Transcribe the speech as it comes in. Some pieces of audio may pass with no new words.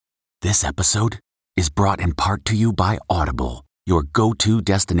This episode is brought in part to you by Audible, your go-to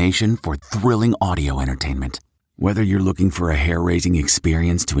destination for thrilling audio entertainment. Whether you're looking for a hair-raising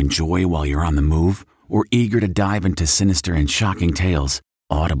experience to enjoy while you're on the move or eager to dive into sinister and shocking tales,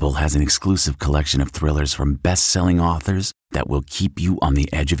 Audible has an exclusive collection of thrillers from best-selling authors that will keep you on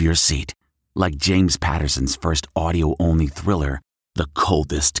the edge of your seat. Like James Patterson's first audio-only thriller, The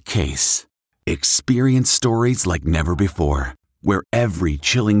Coldest Case. Experience stories like never before, where every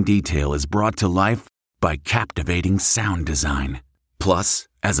chilling detail is brought to life by captivating sound design. Plus,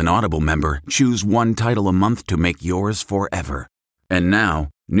 as an Audible member, choose one title a month to make yours forever. And now,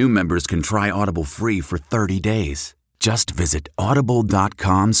 new members can try Audible free for 30 days. Just visit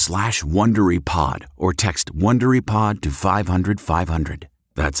audible.com/WonderyPod or text WonderyPod to 500-500.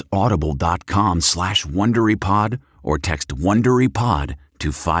 That's audible.com/WonderyPod or text WonderyPod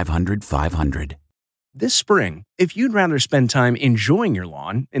to 500-500. This spring, if you'd rather spend time enjoying your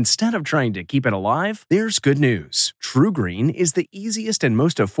lawn instead of trying to keep it alive, there's good news. TruGreen is the easiest and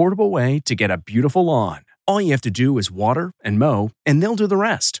most affordable way to get a beautiful lawn. All you have to do is water and mow, and they'll do the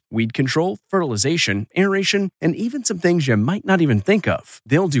rest. Weed control, fertilization, aeration, and even some things you might not even think of.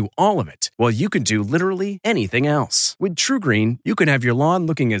 They'll do all of it, while you can do literally anything else. With TruGreen, you can have your lawn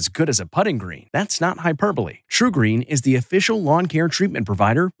looking as good as a putting green. That's not hyperbole. TruGreen is the official lawn care treatment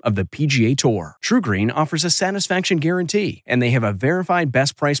provider of the PGA Tour. TruGreen offers a satisfaction guarantee, and they have a verified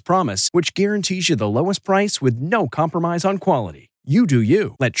best price promise, which guarantees you the lowest price with no compromise on quality. You do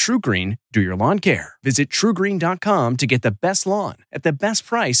you. Let TruGreen do your lawn care. Visit TruGreen.com to get the best lawn at the best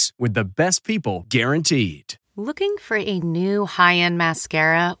price with the best people guaranteed. Looking for a new high-end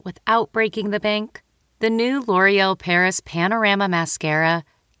mascara without breaking the bank? The new L'Oreal Paris Panorama Mascara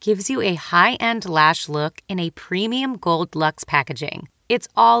gives you a high-end lash look in a premium gold luxe packaging. It's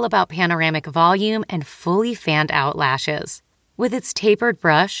all about panoramic volume and fully fanned-out lashes. With its tapered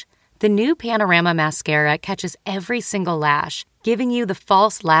brush, the new Panorama Mascara catches every single lash, giving you the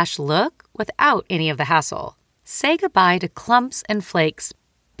false lash look without any of the hassle. Say goodbye to clumps and flakes,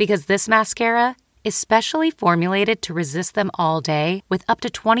 because this mascara is specially formulated to resist them all day with up to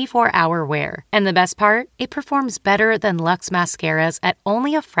 24-hour wear. And the best part? It performs better than Luxe mascaras at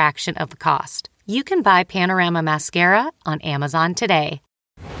only a fraction of the cost. You can buy Panorama Mascara on Amazon today.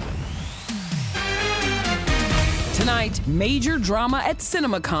 Tonight, major drama at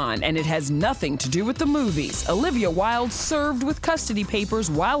CinemaCon, and it has nothing to do with the movies. Olivia Wilde served with custody papers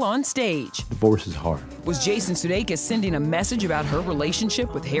while on stage. Divorce is hard. Was Jason Sudeikis sending a message about her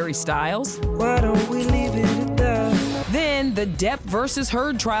relationship with Harry Styles? Why don't we leave it at that? Then the Depp versus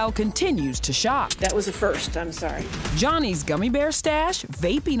Heard trial continues to shock. That was a first, I'm sorry. Johnny's gummy bear stash,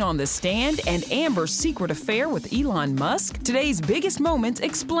 vaping on the stand, and Amber's secret affair with Elon Musk. Today's biggest moments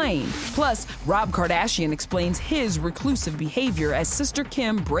explained. Plus, Rob Kardashian explains his reclusive behavior as Sister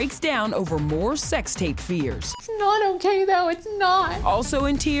Kim breaks down over more sex tape fears. It's not okay, though. It's not. Also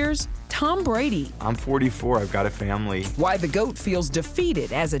in tears, Tom Brady. I'm 44. I've got a family. Why the GOAT feels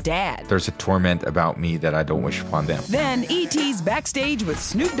defeated as a dad. There's a torment about me that I don't wish upon them. Then E.T.'s backstage with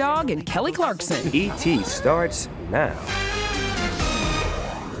Snoop Dogg and Kelly Clarkson. E.T. starts now.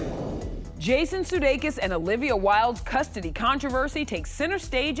 Jason Sudeikis and Olivia Wilde's custody controversy takes center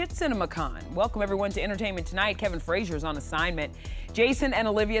stage at CinemaCon. Welcome everyone to Entertainment Tonight. Kevin Frazier is on assignment. Jason and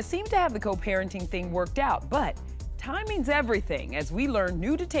Olivia seem to have the co-parenting thing worked out, but timing's everything as we learn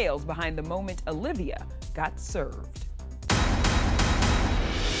new details behind the moment Olivia got served.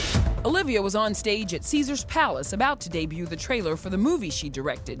 Olivia was on stage at Caesar's Palace about to debut the trailer for the movie she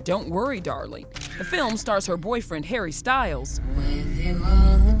directed, Don't Worry, Darling. The film stars her boyfriend Harry Styles, with him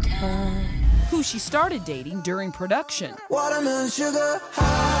all the time, who she started dating during production. Watermelon sugar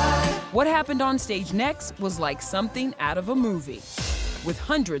high. What happened on stage next was like something out of a movie. With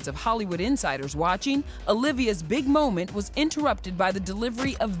hundreds of Hollywood insiders watching, Olivia's big moment was interrupted by the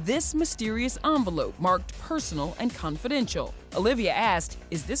delivery of this mysterious envelope marked personal and confidential. Olivia asked,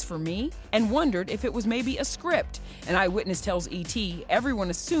 "Is this for me?" and wondered if it was maybe a script. An eyewitness tells ET everyone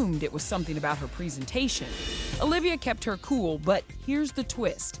assumed it was something about her presentation. Olivia kept her cool, but here's the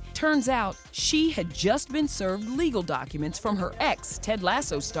twist. Turns out she had just been served legal documents from her ex, Ted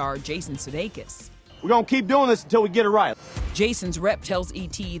Lasso star Jason Sudeikis. We're gonna keep doing this until we get it right. Jason's rep tells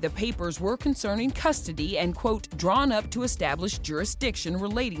ET the papers were concerning custody and, quote, drawn up to establish jurisdiction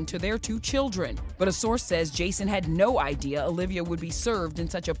relating to their 2 children. But a source says Jason had no idea Olivia would be served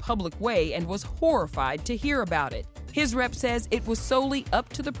in such a public way and was horrified to hear about it. His rep says it was solely up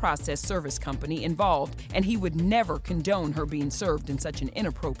to the process service company involved, and he would never condone her being served in such an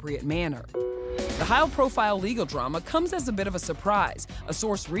inappropriate manner. The high-profile legal drama comes as a bit of a surprise. A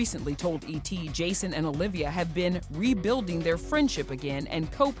source recently told ET Jason and Olivia have been rebuilding their friendship again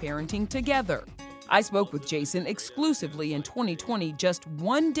and co-parenting together. I spoke with Jason exclusively in 2020, just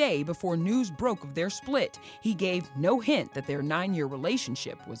one day before news broke of their split. He gave no hint that their 9-year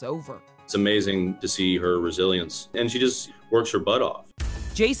relationship was over. It's amazing to see her resilience, and she just works her butt off.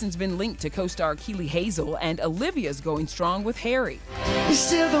 Jason's been linked to co-star Keely Hazel, and Olivia's going strong with Harry. You're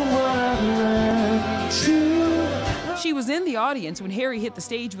still the one I run to. She was in the audience when Harry hit the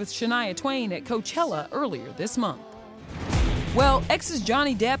stage with Shania Twain at Coachella earlier this month. Well, exes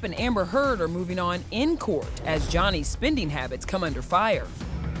Johnny Depp and Amber Heard are moving on in court as Johnny's spending habits come under fire.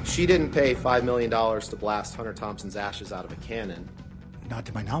 She didn't pay $5 million to blast Hunter Thompson's ashes out of a cannon. Not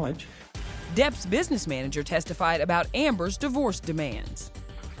to my knowledge. Depp's business manager testified about Amber's divorce demands.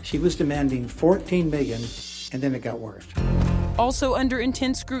 She was demanding $14 million, and then it got worse. Also under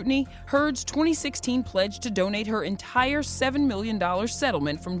intense scrutiny, Heard's 2016 pledge to donate her entire $7 million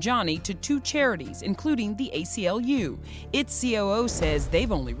settlement from Johnny to 2 charities, including the ACLU. Its COO says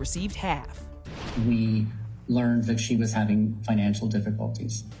they've only received half. We learned that she was having financial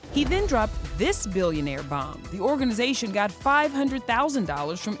difficulties. He then dropped this billionaire bomb. The organization got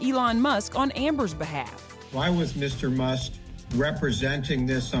 $500,000 from Elon Musk on Amber's behalf. Why was Mr. Musk representing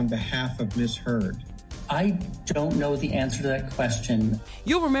this on behalf of Ms. Heard? I don't know the answer to that question.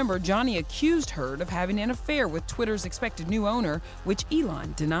 You'll remember Johnny accused Heard of having an affair with Twitter's expected new owner, which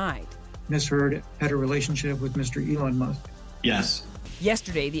Elon denied. Ms. Heard had a relationship with Mr. Elon Musk. Yes.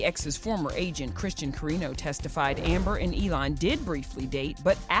 Yesterday, the ex's former agent, Christian Carino, testified Amber and Elon did briefly date,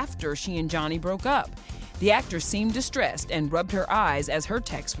 but after she and Johnny broke up. The actress seemed distressed and rubbed her eyes as her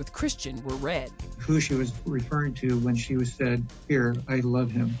texts with Christian were read. Who she was referring to when she was said, "Here, I love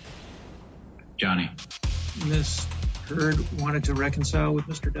him." Johnny. Ms. Heard wanted to reconcile with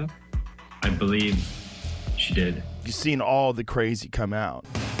Mr. Depp? I believe she did. You've seen all the crazy come out.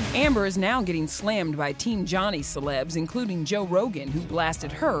 Amber is now getting slammed by Team Johnny celebs, including Joe Rogan, who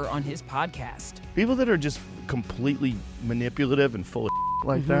blasted her on his podcast. People that are just completely manipulative and full of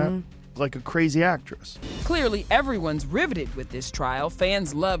like that, like a crazy actress. Clearly, everyone's riveted with this trial.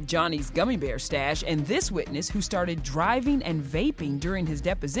 Fans love Johnny's gummy bear stash, and this witness who started driving and vaping during his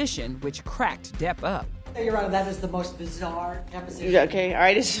deposition, which cracked Depp up. Your Honor, that is the most bizarre deposition. Okay, all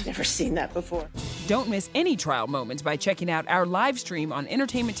right, I've never seen that before. Don't miss any trial moments by checking out our live stream on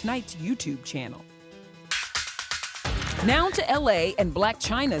Entertainment Tonight's YouTube channel. Now to LA and Blac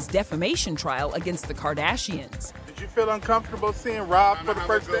Chyna's defamation trial against the Kardashians. Did you feel uncomfortable seeing Rob for the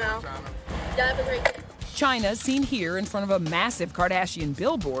first down? Chyna, seen here in front of a massive Kardashian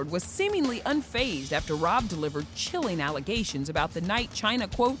billboard, was seemingly unfazed after Rob delivered chilling allegations about the night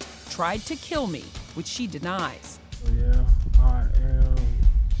Chyna, quote, tried to kill me, which she denies. Yeah, I am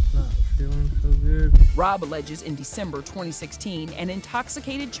not feeling so good. Rob alleges in December 2016, an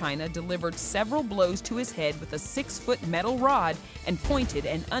intoxicated Chyna delivered several blows to his head with a 6-foot metal rod and pointed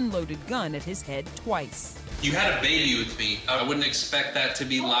an unloaded gun at his head twice. You had a baby with me. I wouldn't expect that to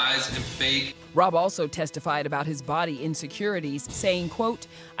be lies and fake. Rob also testified about his body insecurities, saying, quote,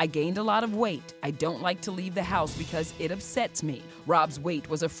 I gained a lot of weight. I don't like to leave the house because it upsets me. Rob's weight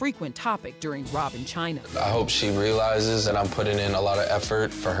was a frequent topic during Rob and Chyna. I hope she realizes that I'm putting in a lot of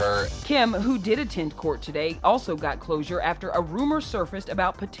effort for her. Kim, who did attend court today, also got closure after a rumor surfaced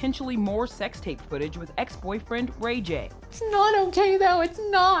about potentially more sex tape footage with ex-boyfriend Ray J. It's not okay, though. It's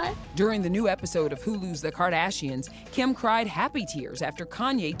not. During the new episode of Hulu's The Kardashians, Kim cried happy tears after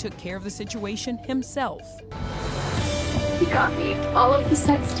Kanye took care of the situation himself. He got me all of the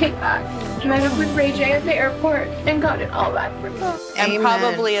sex tape back. Met up with Ray J at the airport and got it all back from him. And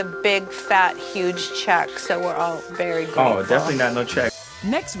probably a big, fat, huge check, so we're all very grateful. Oh, definitely not no check.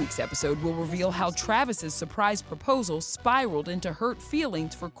 Next week's episode will reveal how Travis's surprise proposal spiraled into hurt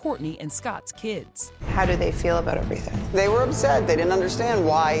feelings for Kourtney and Scott's kids. How do they feel about everything? They were upset. They didn't understand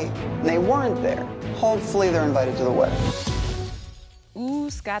why they weren't there. Hopefully they're invited to the wedding. Ooh,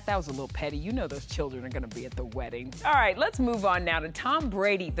 Scott, that was a little petty. You know those children are going to be at the wedding. All right, let's move on now to Tom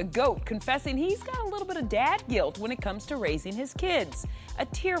Brady, the GOAT, confessing he's got a little bit of dad guilt when it comes to raising his kids. A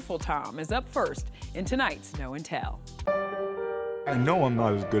tearful Tom is up first in tonight's No and Tell. I know I'm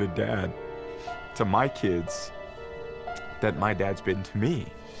not as good a dad to my kids that my dad's been to me.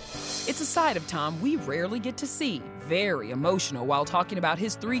 It's a side of Tom we rarely get to see. Very emotional while talking about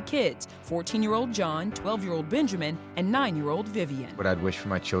his 3 kids, 14-year-old John, 12-year-old Benjamin, and 9-year-old Vivian. What I'd wish for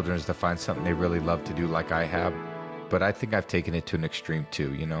my children is to find something they really love to do like I have. But I think I've taken it to an extreme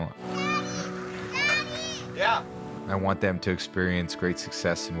too, you know? Yeah. I want them to experience great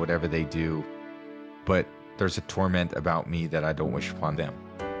success in whatever they do. But there's a torment about me that I don't wish upon them.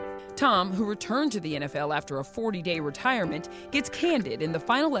 Tom, who returned to the NFL after a 40-day retirement, gets candid in the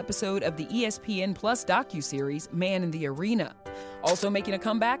final episode of the ESPN Plus docuseries Man in the Arena. Also making a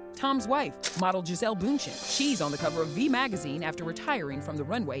comeback, Tom's wife, model Gisele Bündchen. She's on the cover of V Magazine after retiring from the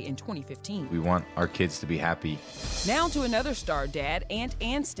runway in 2015. We want our kids to be happy. Now to another star dad, Ant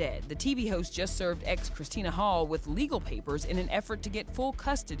Anstead. The TV host just served ex-Christina Hall with legal papers in an effort to get full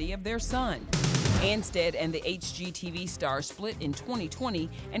custody of their son. Anstead and the HGTV star split in 2020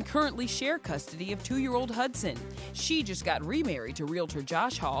 and currently share custody of 2-year-old Hudson. She just got remarried to realtor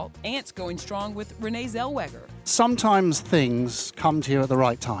Josh Hall. Ant's going strong with Renee Zellweger. Sometimes things come to you at the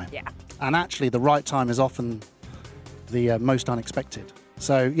right time. Yeah. And actually, the right time is often the most unexpected.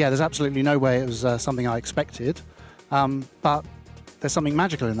 So, yeah, there's absolutely no way it was something I expected. But there's something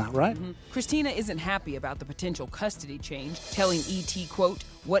magical in that, right? Mm-hmm. Christina isn't happy about the potential custody change, telling E.T., quote,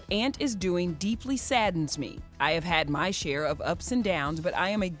 "What Ant is doing deeply saddens me. I have had my share of ups and downs, but I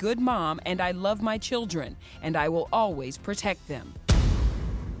am a good mom and I love my children, and I will always protect them."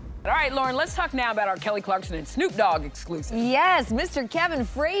 All right, Lauren, let's talk now about our Kelly Clarkson and Snoop Dogg exclusive. Yes, Mr. Kevin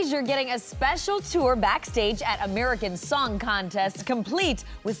Frazier getting a special tour backstage at American Song Contest, complete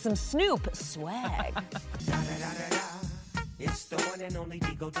with some Snoop swag. It's the one and only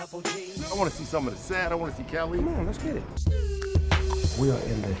Digo Double G. I want to see some of the set. I want to see Kelly. Come on, let's get it. We are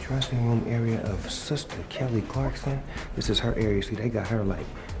in the dressing room area of Sister Kelly Clarkson. This is her area. See, they got her like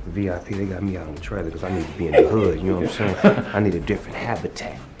VIP. They got me out on the trailer because I need to be in the hood. You know what I'm saying? I need a different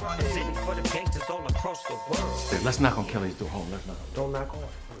habitat. Let's knock on Kelly's door. Hold on, let's knock. Don't knock on.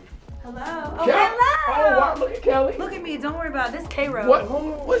 Hello. Oh, Kelly? hello. Oh, wow, look at Kelly. Look at me. Don't worry about it. This K-Road. What?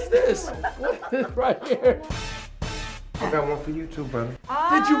 What's this? What is this right here? I got one for you too, brother.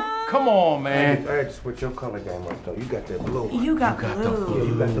 Did you? Come on, man. I had to switch your color game up, though. You got that blue one. You got blue. Yeah,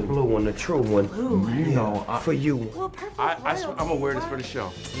 you got the blue one, the true one. Blue. You know, for you. Well, purple. I'm gonna wear this for the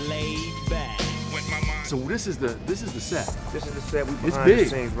show. Laid back. So this is the set. This is the set. We It's behind big. the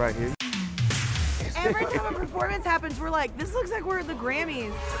scenes right here. Every time a performance happens, we're like, this looks like we're at the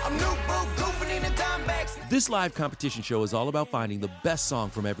Grammys. This live competition show is all about finding the best song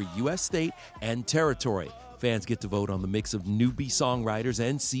from every U.S. state and territory. Fans get to vote on the mix of newbie songwriters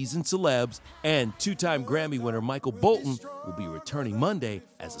and seasoned celebs, and two-time Grammy winner Michael Bolton will be returning Monday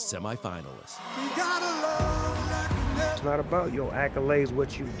as a semifinalist. It's not about your accolades,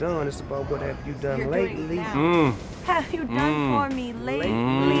 what you've done. It's about what have you done lately. Have you done for me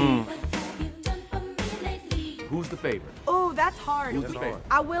lately? Who's the favorite? Oh, that's hard. Who's the favorite?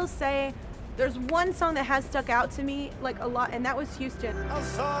 I will say there's one song that has stuck out to me like a lot, and that was Houston.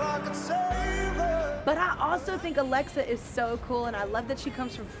 But I also think Alexa is so cool, and I love that she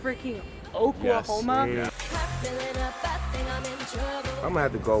comes from freaking Oklahoma. Yes. I'm gonna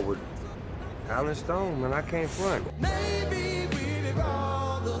have to go with Alan Stone, man. I can't front.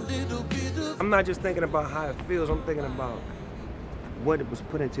 I'm not just thinking about how it feels. I'm thinking about what it was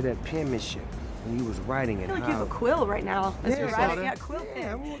put into that penmanship when you was writing it. I feel like you have a quill right now. As you're writing. Yeah, quill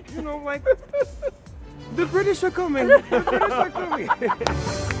pen. Yeah, you know, like the British are coming. The British are coming.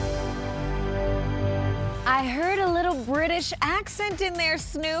 I heard a little British accent in there,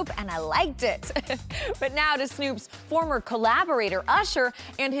 Snoop, and I liked it. But now to Snoop's former collaborator, Usher,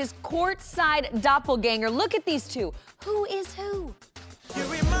 and his courtside doppelganger. Look at these two. Who is who?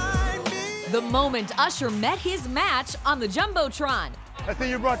 The moment Usher met his match on the Jumbotron. I see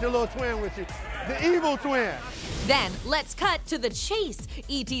you brought your little twin with you. The evil twin. Then let's cut to The Chase.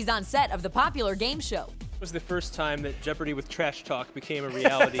 E.T.'s on set of the popular game show. It was the first time that Jeopardy with Trash Talk became a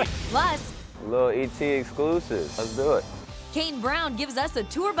reality. Plus, a little ET exclusive. Let's do it. Kane Brown gives us a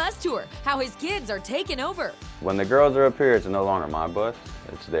tour bus tour, how his kids are taking over. When the girls are up here, it's no longer my bus,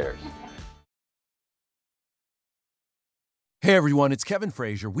 it's theirs. Hey everyone, it's Kevin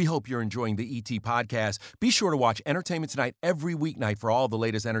Frazier. We hope you're enjoying the ET podcast. Be sure to watch Entertainment Tonight every weeknight for all the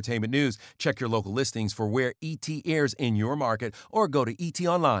latest entertainment news. Check your local listings for where ET airs in your market or go to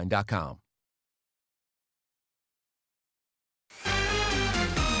etonline.com.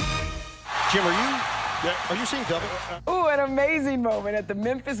 Jim, are you seeing double? Ooh, an amazing moment at the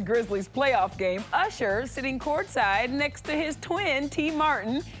Memphis Grizzlies playoff game. Usher sitting courtside next to his twin, T.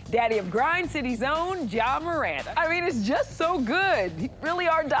 Martin, daddy of Grind City's own Ja Morant. I mean, it's just so good. They really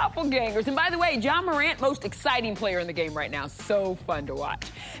are doppelgangers. And by the way, Ja Morant, most exciting player in the game right now. So fun to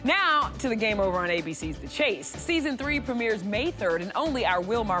watch. Now to the game over on ABC's The Chase. Season 3 premieres May 3rd, and only our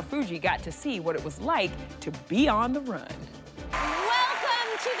Wilmar Fuji got to see what it was like to be on the run.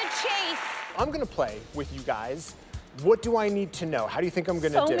 Welcome to The Chase. I'm gonna play with you guys. What do I need to know? How do you think I'm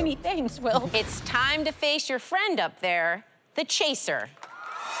gonna do? So many things, Will. It's time to face your friend up there, the Chaser.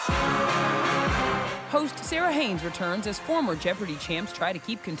 Host Sarah Haynes returns as former Jeopardy champs try to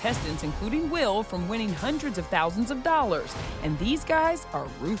keep contestants, including Will, from winning hundreds of thousands of dollars. And these guys are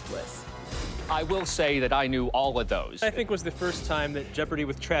ruthless. I will say that I knew all of those. I think was the first time that Jeopardy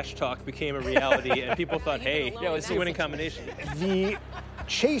with Trash Talk became a reality, and people thought, hey, yeah, it's a winning combination. The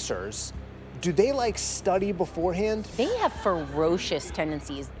chasers, do they like study beforehand? They have ferocious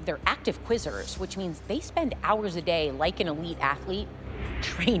tendencies. They're active quizzers, which means they spend hours a day, like an elite athlete,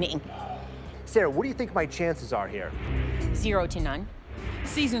 training. Sarah, what do you think my chances are here? 0 to none.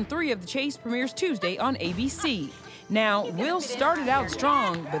 Season 3 of The Chase premieres Tuesday on ABC. Now, Will started out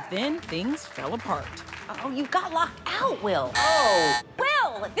strong, but then things fell apart. Oh, you got locked out, Will. Oh.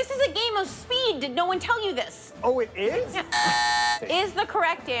 Will, this is a game of speed. Did no one tell you this? Oh, it is? Is the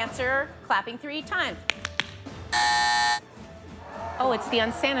correct answer clapping 3 times? Oh, it's the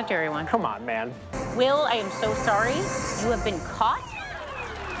unsanitary one. Come on, man. Will, I am so sorry. You have been caught.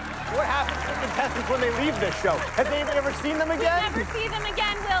 What happens to contestants when they leave this show? Has anybody ever seen them again? We'll never see them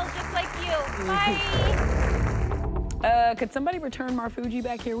again, Will, just like you. Bye. Could somebody return Marfuji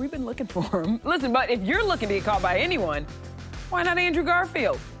back here? We've been looking for him. Listen, but if you're looking to get caught by anyone, why not Andrew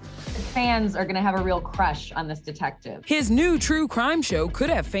Garfield? Fans are gonna have a real crush on this detective. His new true crime show could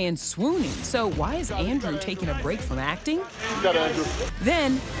have fans swooning. So why is Andrew taking a break from acting? Got it, Andrew.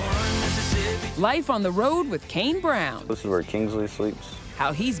 Then, life on the road with Kane Brown. This is where Kingsley sleeps.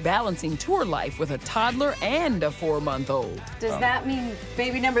 How he's balancing tour life with a toddler and a 4-month-old. Does that mean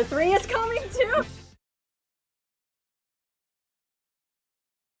baby number 3 is coming too?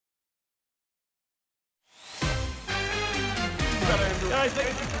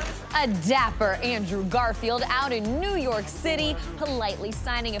 A dapper Andrew Garfield out in New York City, politely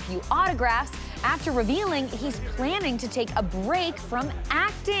signing a few autographs after revealing he's planning to take a break from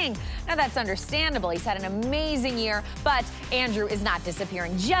acting. Now that's understandable. He's had an amazing year, but Andrew is not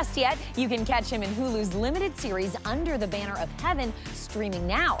disappearing just yet. You can catch him in Hulu's limited series Under the Banner of Heaven, streaming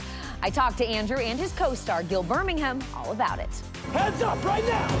now. I talked to Andrew and his co-star Gil Birmingham all about it. Heads up right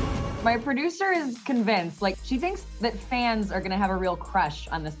now! My producer is convinced, she thinks that fans are gonna have a real crush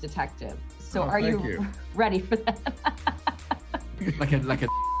on this detective. So are you ready for that? like a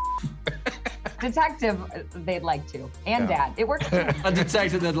detective, they'd like to. And Dad, it works too. A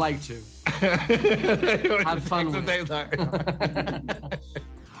detective they'd like to. Have fun with it.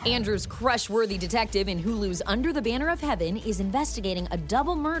 Andrew's crush-worthy detective in Hulu's Under the Banner of Heaven is investigating a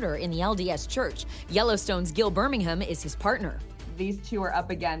double murder in the LDS Church. Yellowstone's Gil Birmingham is his partner. These two are up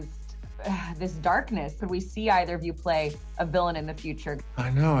against this darkness. Could we see either of you play a villain in the future? I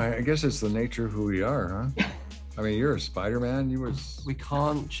know. I guess it's the nature of who we are, huh? I mean, you're a Spider-Man. We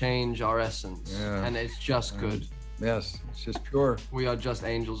can't change our essence, and it's just good. Yes, it's just pure. We are just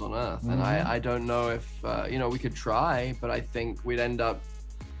angels on earth, and I don't know if, we could try, but I think we'd end up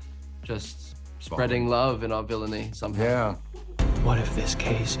just spreading love in our villainy somehow. Yeah. What if this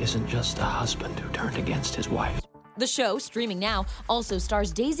case isn't just a husband who turned against his wife? The show, streaming now, also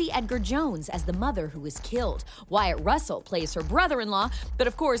stars Daisy Edgar Jones as the mother who was killed. Wyatt Russell plays her brother-in-law, but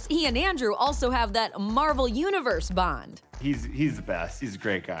of course, he and Andrew also have that Marvel Universe bond. He's the best. He's a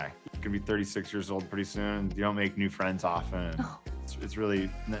great guy. He's gonna be 36 years old pretty soon. You don't make new friends often.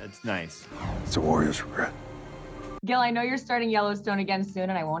 It's nice. It's a warrior's regret. Gil, I know you're starting Yellowstone again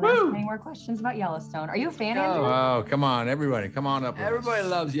soon, and I won't ask any more questions about Yellowstone. Are you a fan, Andrew? Oh, come on, everybody, come on up. Everybody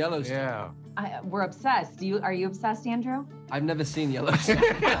loves Yellowstone. Yeah. We're obsessed. Are you obsessed, Andrew? I've never seen Yellowstone.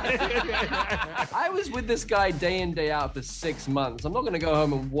 I was with this guy day in, day out for 6 months. I'm not going to go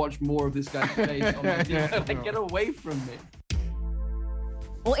home and watch more of this guy's face on my TV. Get away from me.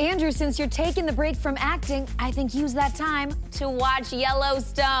 Well, Andrew, since you're taking the break from acting, I think use that time to watch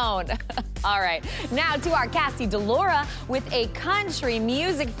Yellowstone. All right, now to our Cassie DeLaura with a country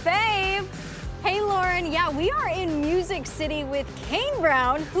music fave. Hey, Lauren. Yeah, we are in Music City with Kane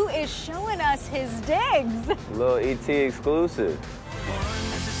Brown, who is showing us his digs. A little ET exclusive.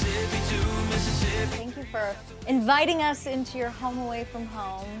 Thank you for inviting us into your home away from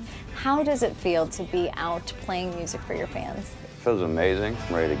home. How does it feel to be out playing music for your fans? It feels amazing.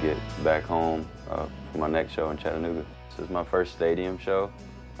 I'm ready to get back home for my next show in Chattanooga. This is my first stadium show,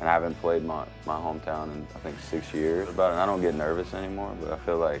 and I haven't played my hometown in, I think, 6 years. I don't get nervous anymore, but I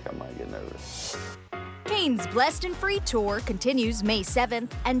feel like I might get nervous. Kane's Blessed and Free tour continues May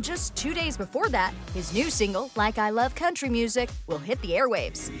 7th, and just 2 days before that, his new single, Like I Love Country Music, will hit the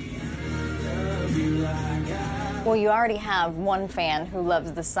airwaves. Well, you already have one fan who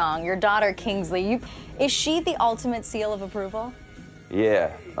loves the song, your daughter Kingsley. Is she the ultimate seal of approval?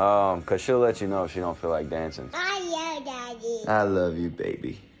 Yeah, because she'll let you know if she don't feel like dancing. I love Daddy. I love you,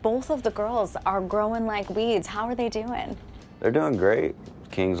 baby. Both of the girls are growing like weeds. How are they doing? They're doing great.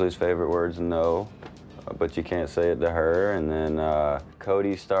 Kingsley's favorite word's no. but you can't say it to her. And then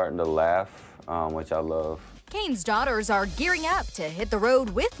Cody's starting to laugh, which I love. Kane's daughters are gearing up to hit the road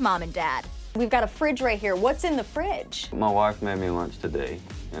with Mom and Dad. We've got a fridge right here. What's in the fridge? My wife made me lunch today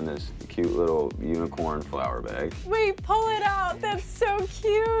in this cute little unicorn flower bag. Wait, pull it out. That's so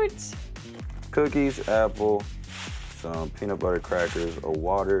cute. Cookies, apple, some peanut butter crackers, a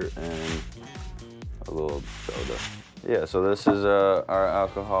water, and a little soda. Yeah, so this is our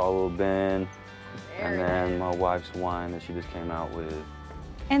alcohol bin, and then my wife's wine that she just came out with.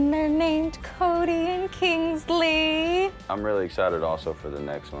 And they're named Cody and Kingsley. I'm really excited also for the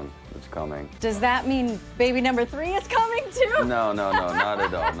next one that's coming. Does that mean baby number 3 is coming too? No, not at all,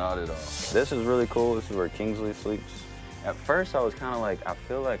 not at all. This is really cool. This is where Kingsley sleeps. At first, I was kind of like, I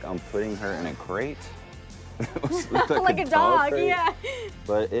feel like I'm putting her in a crate. like a dog, crate. yeah.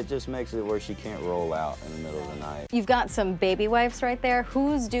 But it just makes it where she can't roll out in the middle of the night. You've got some baby wipes right there.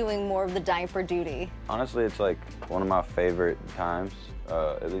 Who's doing more of the diaper duty? Honestly, it's like one of my favorite times,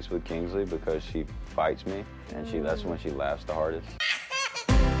 at least with Kingsley, because she fights me, and that's when she laughs the hardest.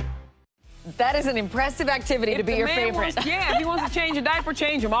 That is an impressive activity to be your favorite. If he wants to change a diaper,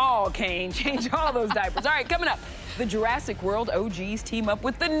 change them all, Kane. Change all those diapers. All right, coming up, the Jurassic World OGs team up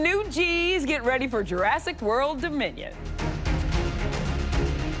with the new Gs. Get ready for Jurassic World Dominion.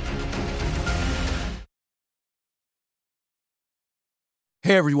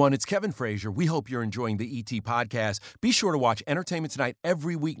 Hey everyone, it's Kevin Frazier. We hope you're enjoying the ET podcast. Be sure to watch Entertainment Tonight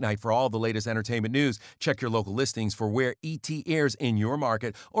every weeknight for all the latest entertainment news. Check your local listings for where ET airs in your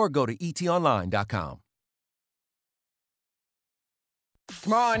market or go to etonline.com.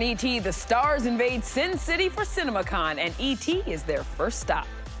 Tomorrow on ET, the stars invade Sin City for CinemaCon, and ET is their first stop.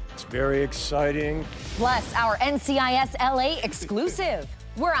 It's very exciting. Plus, our NCIS LA exclusive.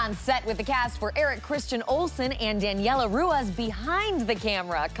 We're on set with the cast for Eric Christian Olsen and Daniela Rua's Behind the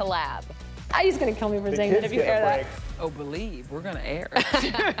Camera collab. He's gonna kill me for saying that if you air that. Oh, believe we're gonna air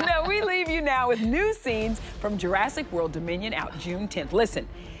it. No, we leave you now with new scenes from Jurassic World Dominion out June 10th. Listen,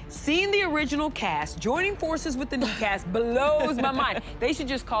 seeing the original cast joining forces with the new cast blows my mind. They should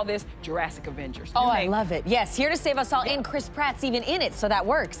just call this Jurassic Avengers. Oh, I love it. Yes, here to save us all, and Chris Pratt's even in it, so that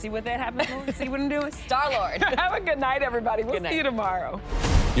works. See what that happens? See what I'm doing? Star-Lord. Have a good night, everybody. We'll see you tomorrow.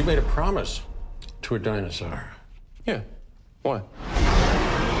 You made a promise to a dinosaur. Yeah. What?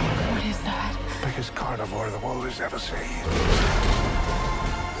 What is that? Biggest carnivore the world has ever seen.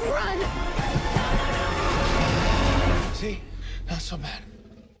 Run! See? Not so bad.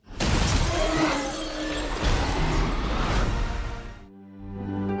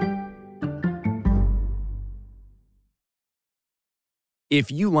 If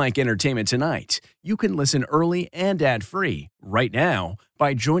you like Entertainment Tonight, you can listen early and ad-free right now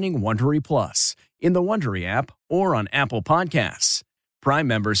by joining Wondery Plus in the Wondery app or on Apple Podcasts. Prime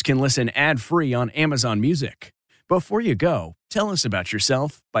members can listen ad-free on Amazon Music. Before you go, tell us about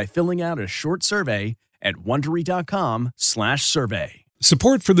yourself by filling out a short survey at Wondery.com/survey.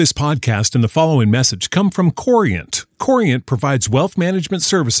 Support for this podcast and the following message come from Corient. Corient provides wealth management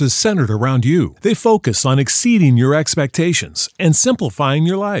services centered around you. They focus on exceeding your expectations and simplifying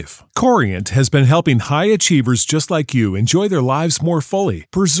your life. Corient has been helping high achievers just like you enjoy their lives more fully,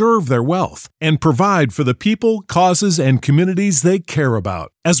 preserve their wealth, and provide for the people, causes, and communities they care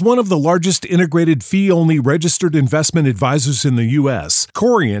about. As one of the largest integrated fee-only registered investment advisors in the U.S.,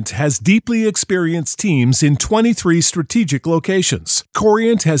 Corient has deeply experienced teams in 23 strategic locations.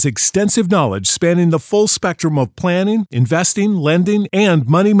 Corient has extensive knowledge spanning the full spectrum of planning, investing, lending, and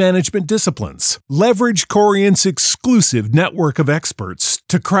money management disciplines. Leverage Corient's exclusive network of experts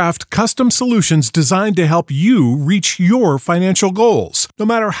to craft custom solutions designed to help you reach your financial goals, no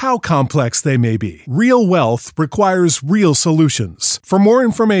matter how complex they may be. Real wealth requires real solutions. For more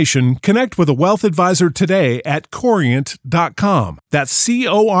information, connect with a wealth advisor today at Corient.com. That's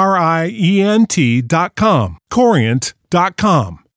Corient.com. Corient.com.